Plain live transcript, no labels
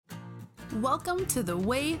Welcome to The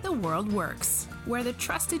Way the World Works, where the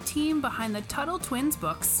trusted team behind the Tuttle Twins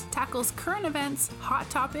books tackles current events, hot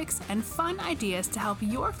topics, and fun ideas to help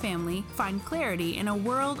your family find clarity in a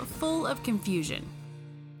world full of confusion.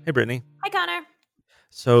 Hey, Brittany. Hi, Connor.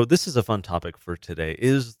 So this is a fun topic for today.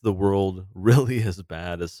 Is the world really as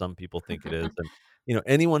bad as some people think it is? And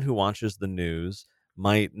anyone who watches the news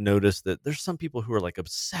might notice that there's some people who are like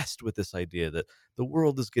obsessed with this idea that the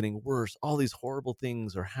world is getting worse. All these horrible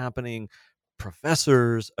things are happening.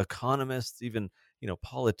 Professors, economists, even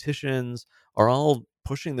politicians are all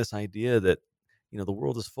pushing this idea that the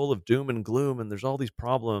world is full of doom and gloom, and there's all these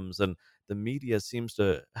problems, and the media seems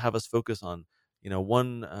to have us focus on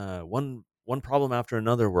one problem after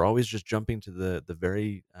another. We're always just jumping to the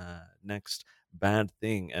very next bad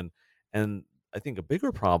thing, and I think a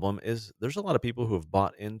bigger problem is there's a lot of people who have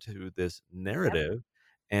bought into this Yep. narrative,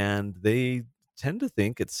 and they tend to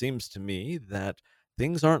think, it seems to me, that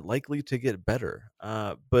things aren't likely to get better.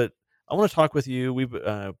 But I want to talk with you. We've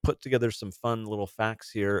put together some fun little facts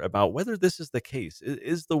here about whether this is the case.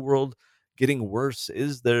 Is the world getting worse?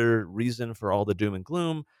 Is there reason for all the doom and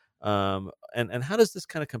gloom? And how does this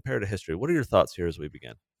kind of compare to history? What are your thoughts here as we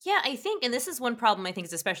begin? Yeah, I think, and this is one problem I think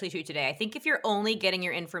is especially true today. I think if you're only getting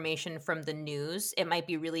your information from the news, it might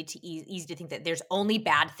be really easy to think that there's only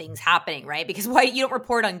bad things happening, right? Because why you don't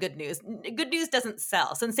report on good news? Good news doesn't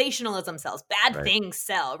sell. Sensationalism sells. Bad Right. things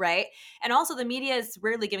sell, right? And also, the media is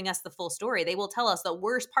rarely giving us the full story. They will tell us the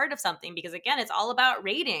worst part of something because, again, it's all about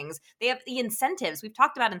ratings. They have the incentives. We've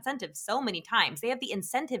talked about incentives so many times. They have the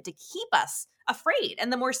incentive to keep us afraid.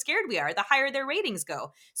 And the more scared we are, the higher their ratings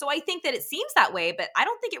go. So I think that it seems that way, but I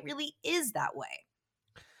don't think it really is that way.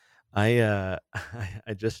 I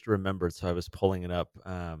just remembered, so I was pulling it up.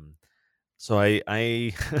 So I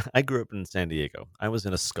I grew up in San Diego. I was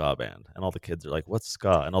in a ska band, and all the kids are like, "What's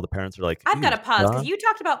ska?" And all the parents are like, I've got "Ew, to pause ska, because you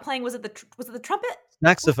talked about playing. Was it the trumpet?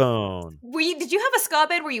 saxophone." Did you have a ska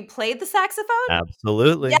band where you played the saxophone? Yeah,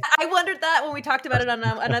 Absolutely. I wondered that when we talked about it on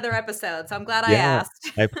another episode. So I'm glad I Yeah,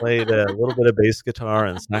 asked. I played a little bit of bass guitar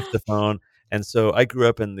and saxophone, and so I grew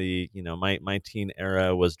up in the my teen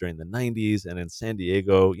era was during the '90s, and in San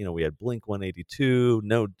Diego, we had Blink-182,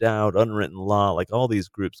 No Doubt, Unwritten Law, like, all these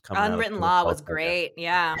groups coming out of Unwritten Southern Law was California. great.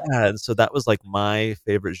 Yeah. Yeah, and so that was, like, my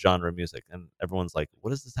favorite genre of music, and everyone's like,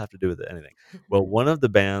 "What does this have to do with anything?" Well, one of the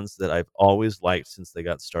bands that I've always liked since they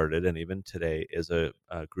got started, and even today, is a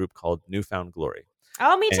group called New Found Glory.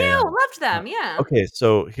 Oh, me too. And Loved uh, them. Yeah. okay,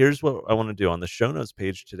 so here's what I wanna do. On the show notes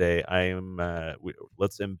page today,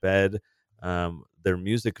 let's embed, their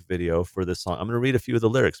music video for this song. I'm gonna read a few of the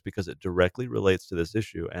lyrics because it directly relates to this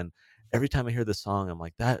issue, and every time I hear this song, I'm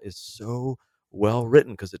like, "That is so well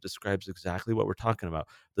written," because it describes exactly what we're talking about.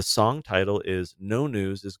 The song title is "No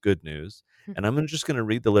News is Good News," and just gonna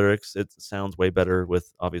read the lyrics. It sounds way better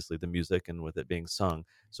with, obviously, the music and with it being sung.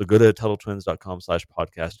 So go to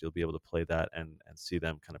TuttleTwins.com/podcast. You'll be able to play that and see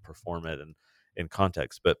them kind of perform it and in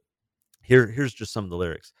context. But here's just some of the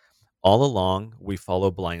lyrics. All along we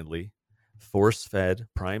follow blindly, force fed,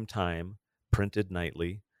 prime time, printed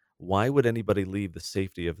nightly. Why would anybody leave the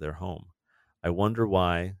safety of their home? I wonder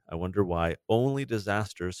why only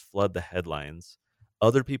disasters flood the headlines.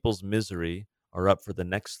 Other people's misery are up for the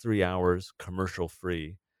next 3 hours, commercial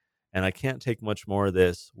free. And I can't take much more of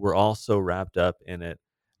this. We're all so wrapped up in it.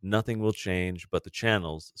 Nothing will change but the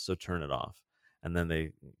channels, so turn it off. And then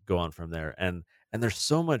they go on from there. And there's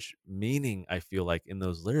so much meaning, I feel like, in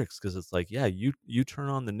those lyrics, because it's like, yeah, you turn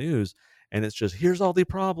on the news and it's just, here's all the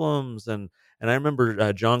problems. And I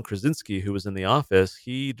remember John Krasinski, who was in The Office.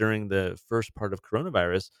 He, during the first part of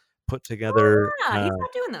coronavirus, put together Yeah. He's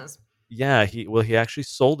not doing those. yeah, he actually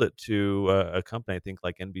sold it to a company, I think,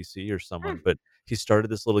 like NBC or Hmm. someone, but he started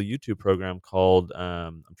this little YouTube program called,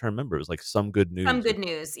 I'm trying to remember, it was like Some Good Some News or good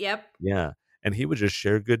news. Yep. yeah, and he would just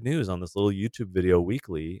share good news on this little YouTube video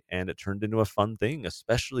weekly, and it turned into a fun thing,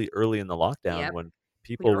 especially early in the lockdown Yep. when We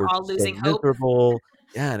people were were all just so losing hope. miserable.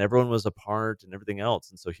 Yeah, and everyone was apart and everything else,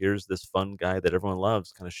 and so here's this fun guy that everyone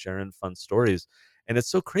loves kinda sharing fun stories, and it's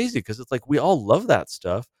so crazy because it's like we all love that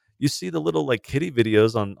stuff. You see the little, like, kitty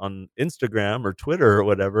videos on Instagram or Twitter or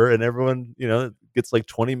whatever, and everyone, gets, like,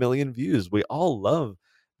 20 million views. We all love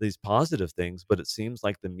these positive things, but it seems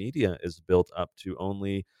like the media is built up to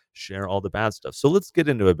only share all the bad stuff. So let's get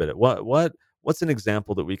into a bit. what's an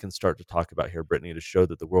example that we can start to talk about here, Brittany, to show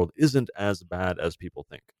that the world isn't as bad as people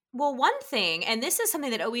think? Well, one thing, and this is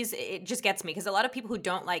something that always it just gets me because a lot of people who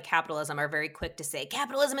don't like capitalism are very quick to say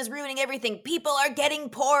capitalism is ruining everything. People are getting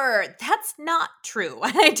poorer. That's not true.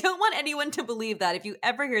 I don't want anyone to believe that. If you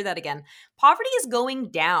ever hear that again, poverty is going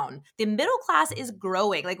down. The middle class is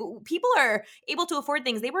growing. Like people are able to afford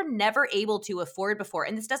things they were never able to afford before.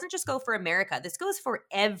 And this doesn't just go for America. This goes for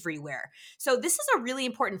everywhere. So this is a really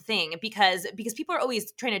important thing because people are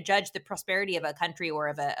always trying to judge the prosperity of a country or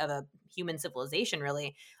of a human civilization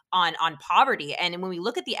really on poverty. And when we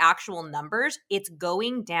look at the actual numbers, it's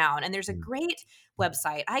going down. And there's a great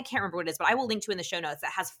website, I can't remember what it is, but I will link to in the show notes,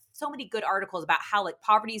 that has so many good articles about how like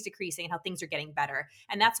poverty is decreasing and how things are getting better.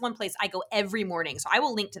 And that's one place I go every morning. So I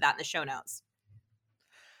will link to that in the show notes.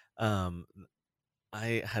 Um,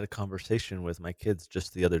 I had a conversation with my kids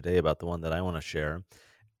just the other day about the one that I want to share.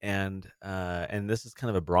 And this is kind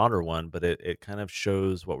of a broader one, but it kind of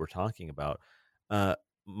shows what we're talking about.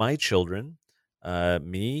 My children,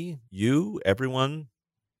 me, you, everyone,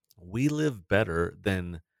 we live better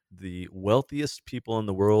than the wealthiest people in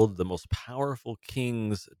the world, the most powerful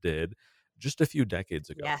kings did just a few decades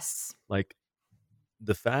ago. Yes. Like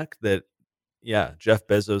the fact that, yeah, Jeff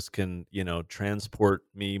Bezos can, transport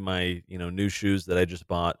me my, new shoes that I just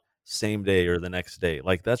bought same day or the next day.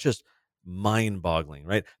 Like that's just mind boggling,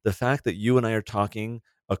 right? The fact that you and I are talking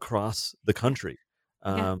across the country,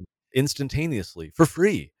 Yeah. um, instantaneously for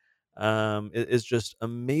free, is just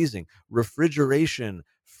amazing. Refrigeration,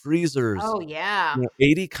 freezers, Oh, yeah.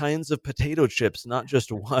 80 kinds of potato chips, not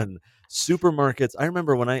just one. Supermarkets. I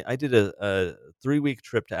remember when I did a 3-week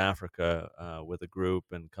trip to Africa with a group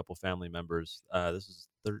and a couple family members. This was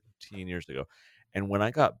 13 years ago. And when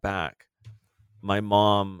I got back, my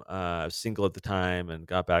mom, I was single at the time and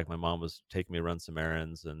got back. My mom was taking me to run some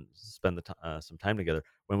errands and spend some time together.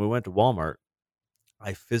 When we went to Walmart,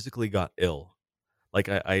 I physically got ill. Like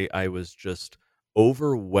I was just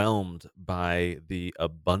overwhelmed by the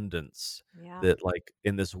abundance Yeah. that like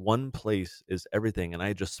in this one place is everything. And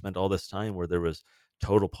I just spent all this time where there was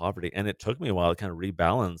total poverty. And it took me a while to kind of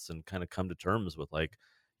rebalance and kind of come to terms with like,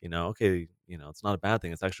 okay, it's not a bad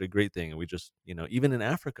thing. It's actually a great thing. And we just, even in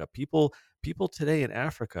Africa, people today in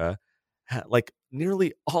Africa, like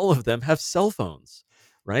nearly all of them have cell phones,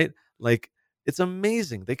 right? Like it's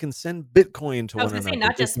amazing. They can send Bitcoin to I was one gonna say another.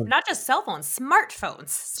 not They just can not just cell phones, smartphones.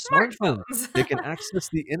 smartphones. They can Smartphones. access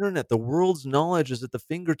the internet. The world's knowledge is at the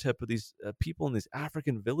fingertip of these people in these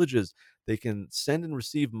African villages. They can send and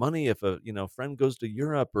receive money if a friend goes to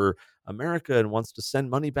Europe or America and wants to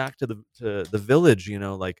send money back to the village.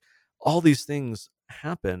 Like all these things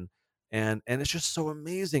happen, and it's just so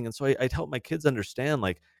amazing. And so I help my kids understand,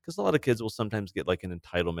 like, because a lot of kids will sometimes get like an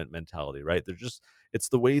entitlement mentality, right? They're just it's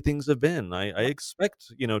the way things have been. I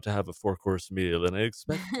expect to have a 4-course meal, and I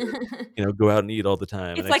expect to go out and eat all the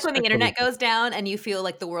time, and It's I like when the expect all these internet goes down and you feel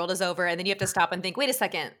like the world is over, and then you have to stop and think, "Wait a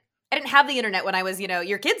second. I didn't have the internet when I was,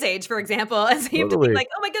 your kid's age, for example." And so you have to think totally. like,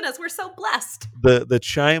 "Oh my goodness, we're so blessed." The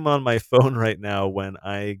chime on my phone right now when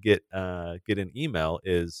I get an email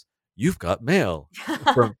is, "You've got mail,"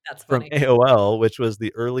 from That's from funny. AOL, which was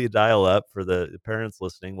the early dial-up. For the parents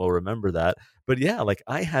listening will remember that. But yeah, like,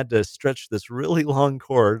 I had to stretch this really long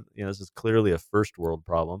cord. This is clearly a first world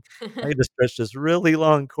problem. I had to stretch this really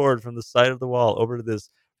long cord from the side of the wall over to this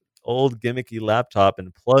old gimmicky laptop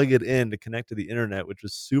and plug it in to connect to the internet, which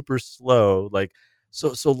was super slow. Like,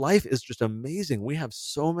 so life is just amazing. We have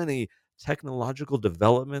so many technological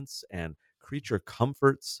developments and creature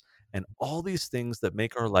comforts and all these things that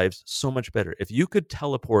make our lives so much better. If you could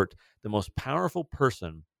teleport the most powerful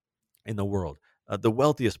person in the world, the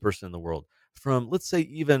wealthiest person in the world, from let's say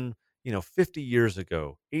even 50 years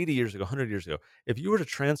ago, 80 years ago, 100 years ago, if you were to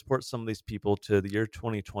transport some of these people to the year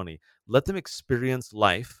 2020, let them experience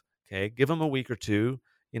life. Okay, give them a week or two.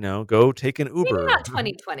 Go take an Maybe Uber. not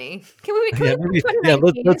 2020. Can Yeah, we maybe. go to Yeah,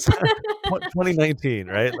 2019? let's 2019,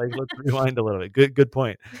 right? Like, let's rewind a little bit. Good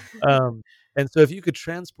point. Um, and so if you could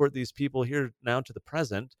transport these people here now to the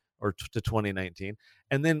present, or to 2019,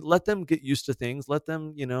 and then let them get used to things, let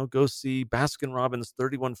them, go see Baskin Robbins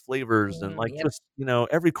 31 flavors, and like Yep. just,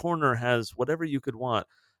 every corner has whatever you could want.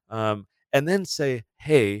 And then say,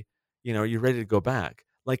 "Hey, are you ready to go back?"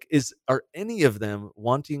 Like, are any of them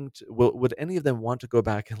wanting to, would any of them want to go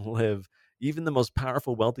back and live, even the most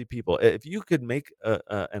powerful, wealthy people? If you could make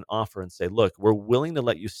an offer and say, "Look, we're willing to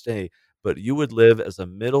let you stay, but you would live as a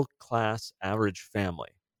middle class average family.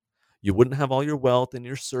 You wouldn't have all your wealth and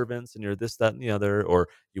your servants and your this, that, and the other, or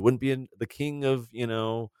you wouldn't be the king of,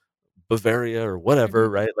 Bavaria or whatever, Mhm.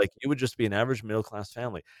 right? Like, you would just be an average middle class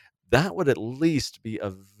family. That would at least be a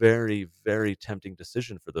very, very tempting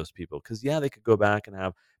decision for those people. Because yeah, they could go back and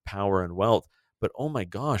have power and wealth, but oh my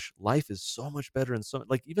gosh, life is so much better, and so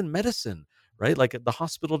like even medicine, right? Like the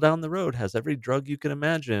hospital down the road has every drug you can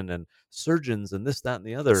imagine, and surgeons and this, that, and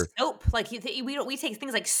the other. Soap, like, we take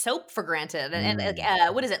things like soap for granted, and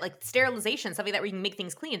Mm. what is it, like, sterilization, something that we can make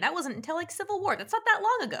things clean. That wasn't until, like, Civil War. That's not that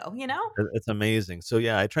long ago, you know? It's amazing. So,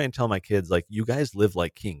 yeah, I try and tell my kids, like, "You guys live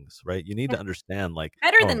like kings, right? You need Yeah, to understand, like,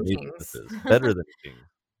 better how than amazing this kings. is. Better than kings."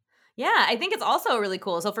 Yeah, I think it's also really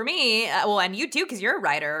cool. So for me, well, and you too, because you're a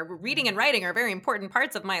writer, reading and writing are very important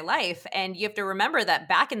parts of my life. And you have to remember that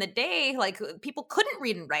back in the day, like people couldn't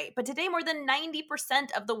read and write. But today, more than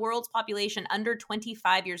 90% of the world's population under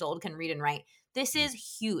 25 years old can read and write. This Mm,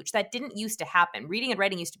 is huge. That didn't used to happen. Reading and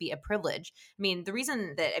writing used to be a privilege. I mean, the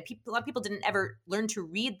reason that a lot of people didn't ever learn to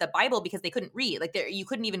read the Bible because they couldn't read. Like, you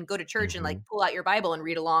couldn't even go to church and like mhm. pull out your Bible and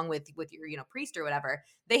read along with your priest or whatever.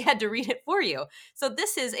 They had to read it for you. So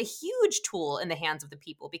this is a huge tool in the hands of the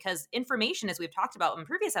people because information, as we've talked about in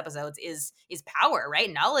previous episodes, is power,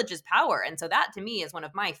 right? Knowledge is power. And so that to me is one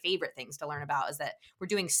of my favorite things to learn about is that we're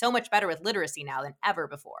doing so much better with literacy now than ever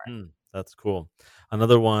before. That's cool.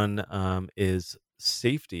 Another one, is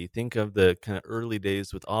safety. Think of the kinda early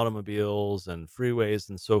days with automobiles and freeways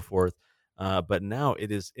and so forth, but now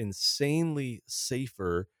it is insanely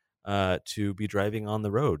safer, to be driving on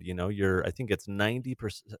the road. You know, you're I think it's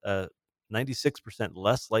 96%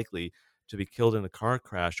 less likely to be killed in a car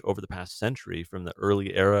crash over the past century from the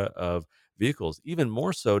early era of vehicles. Even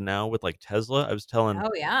more so now with, like, Tesla. I was telling,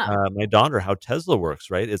 Oh yeah. my daughter how Tesla works,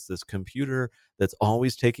 right? It's this computer that's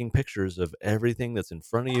always taking pictures of everything that's in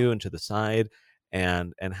front of you and to the side,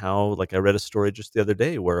 and how, like, I read a story just the other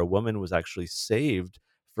day where a woman was actually saved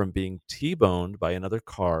from being T-boned by another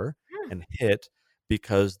car Hmm. and hit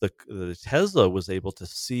because the Tesla was able to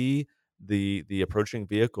see the approaching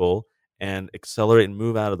vehicle and accelerate and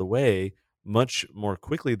move out of the way much more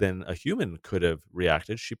quickly than a human could have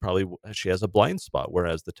reacted. She has a blind spot,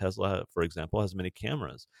 whereas the Tesla, for example, has many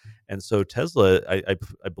cameras. And so Tesla,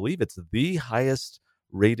 I believe it's the highest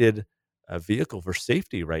rated vehicle for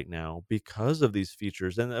safety right now because of these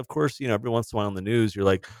features. And of course, every once in a while in the news, you're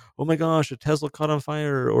like, oh my gosh, a Tesla caught on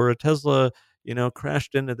fire, or a Tesla,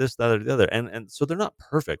 crashed into this, that, or the other. And so they're not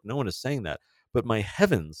perfect. No one is saying that. But my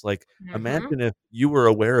heavens, like, Hmm. imagine if you were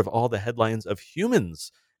aware of all the headlines of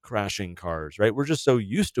humans crashing cars, right? We're just so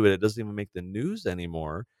used to it, it doesn't even make the news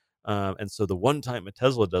anymore. And so the one time a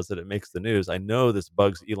Tesla does it, it makes the news. I know this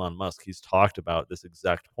bugs Elon Musk. He's talked about this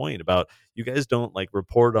exact point about you guys don't like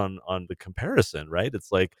report on the comparison, right?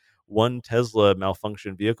 It's like one Tesla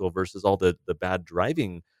malfunction vehicle versus all the bad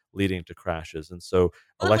driving leading to crashes. And so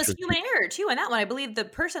Well, it was electric, human error too on that one. I believe the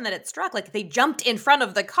person that it struck, like they jumped in front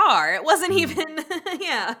of the car. It wasn't even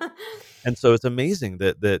yeah. and so it's amazing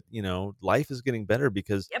that life is getting better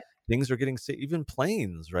because Yep. things are getting even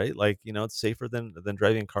planes, right? Like, it's safer than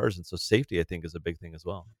driving cars, and so safety, I think, is a big thing as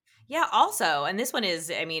well. Yeah, also, and this one is,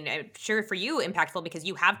 I mean, I'm sure for you impactful because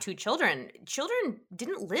you have two children. Children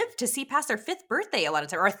didn't live to see past their fifth birthday a lot of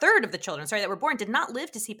time, or a third of the children, sorry, that were born did not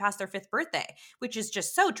live to see past their fifth birthday, which is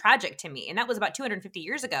just so tragic to me. And that was about 250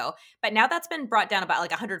 years ago. But now that's been brought down about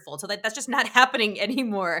like a hundredfold. So that's just not happening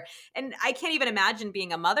anymore. And I can't even imagine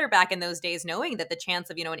being a mother back in those days, knowing that the chance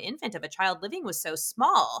of, an infant, of a child living was so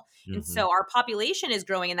small. And Hmm. so our population is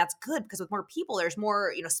growing, and that's good because with more people, there's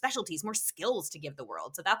more, specialties, more skills to give the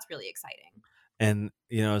world. So that's really exciting. And,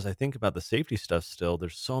 as I think about the safety stuff still,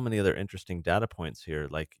 there's so many other interesting data points here.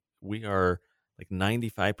 Like, we are like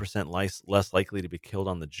 95% less likely to be killed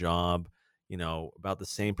on the job, about the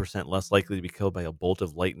same percent less likely to be killed by a bolt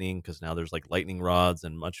of lightning because now there's like lightning rods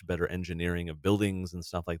and much better engineering of buildings and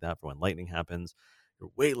stuff like that for when lightning happens. You're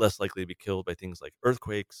way less likely to be killed by things like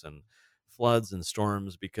earthquakes and floods and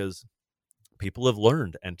storms because people have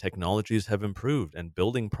learned and technologies have improved and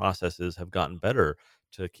building processes have gotten better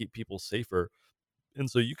to keep people safer. And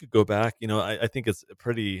so you could go back, I think it's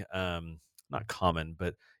pretty not common,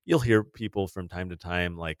 but you'll hear people from time to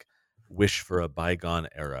time like wish for a bygone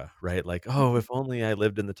era, right? Like, oh, Mhm. if only I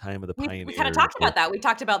lived in the time of the We kind of pioneers, talked or about that. We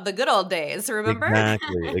talked about the good old days, remember?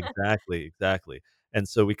 exactly, exactly, exactly. And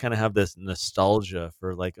so we kind of have this nostalgia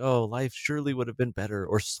for like, oh, life surely would have been better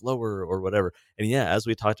or slower or whatever. And yeah, as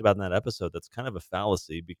we talked about in that episode, that's kind of a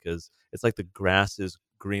fallacy because it's like the grass is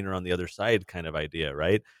greener on the other side kind of idea,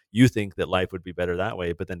 right? You think that life would be better that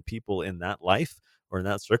way, but then people in that life or in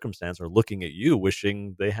that circumstance are looking at you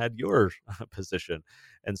wishing they had your position.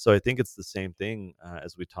 And so I think it's the same thing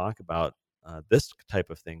as we talk about this type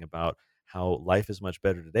of thing about how life is much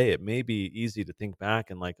better today. It may be easy to think back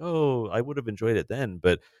and like, oh, I would have enjoyed it then,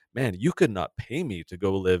 but man, you could not pay me to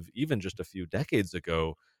go live even just a few decades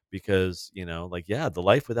ago because, like, yeah, the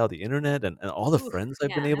life without the internet and all the Oof, friends I've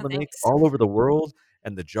been yeah, able no to make thanks. all over the world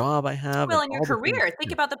and the job I have Well, and in your all the things. career, think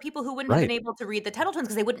Yeah, about the people who wouldn't have been right. able to read the Tuttle Twins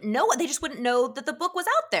because they wouldn't know it. They just wouldn't know that the book was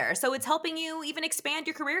out there. So it's helping you even expand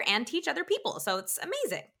your career and teach other people. So it's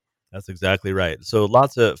amazing. That's exactly right. So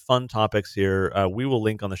lots of fun topics here. We will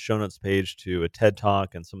link on the show notes page to a TED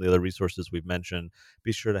Talk and some of the other resources we've mentioned.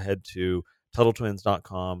 Be sure to head to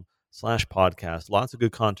TuttleTwins.com/podcast. Lots of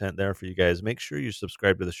good content there for you guys. Make sure you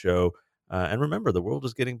subscribe to the show. And remember, the world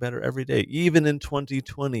is getting better every day. Even in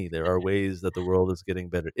 2020, there are ways that the world is getting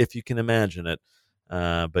better, if you can imagine it.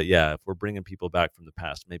 But yeah, if we're bringing people back from the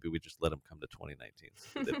past, maybe we just let them come to 2019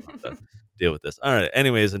 so they don't have to deal with this. All right.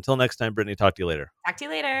 Anyways, until next time, Brittany, talk to you later. Talk to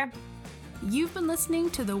you later. You've been listening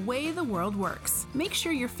to The Way the World Works. Make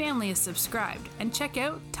sure your family is subscribed and check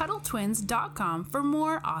out TuttleTwins.com for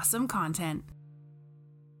more awesome content.